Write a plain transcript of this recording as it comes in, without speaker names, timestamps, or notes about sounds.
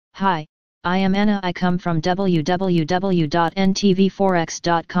Hi, I am Anna. I come from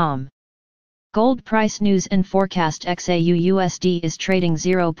www.ntvforex.com. Gold price news and forecast. XAU USD is trading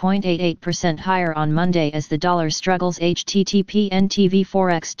 0.88% higher on Monday as the dollar struggles. http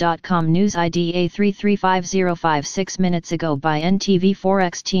ntvforex.com news ID A335056 6 minutes ago by NTV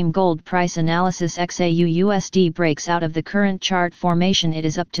Forex team. Gold price analysis. XAU USD breaks out of the current chart formation. It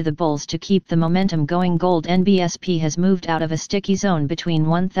is up to the bulls to keep the momentum going. Gold NBSP has moved out of a sticky zone between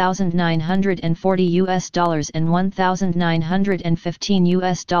 $1,940 and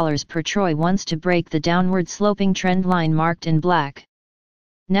 $1,915 per troy. Wants to break the downward sloping trend line marked in black.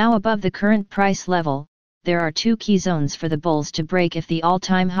 Now above the current price level, there are two key zones for the bulls to break if the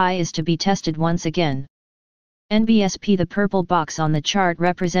all-time high is to be tested once again. NBSP, the purple box on the chart,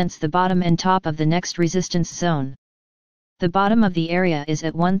 represents the bottom and top of the next resistance zone. The bottom of the area is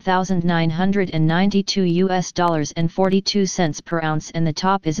at $1,992 per ounce and the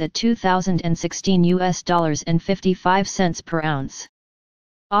top is at $2,016 per ounce.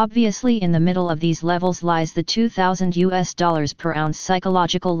 Obviously, in the middle of these levels lies the $2,000 per ounce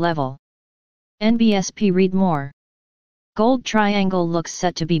psychological level. NBSP read more. Gold triangle looks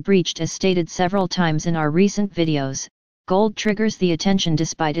set to be breached. As stated several times in our recent videos, gold triggers the attention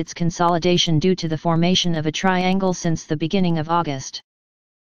despite its consolidation due to the formation of a triangle since the beginning of August.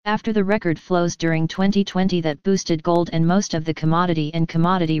 After the record flows during 2020 that boosted gold and most of the commodity and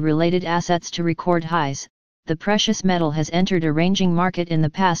commodity-related assets to record highs, the precious metal has entered a ranging market in the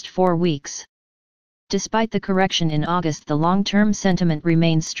past 4 weeks. Despite the correction in August, the long-term sentiment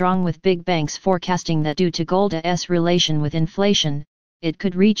remains strong, with big banks forecasting that due to gold's relation with inflation, it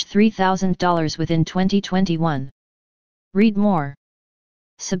could reach $3,000 within 2021. Read more.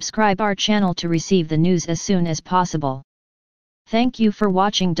 Subscribe our channel to receive the news as soon as possible. Thank you for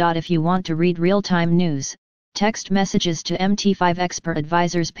watching. If you want to read real-time news, text messages to MT5 Expert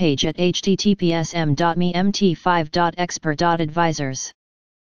Advisors page at https://m.me/mt5.expert.advisors.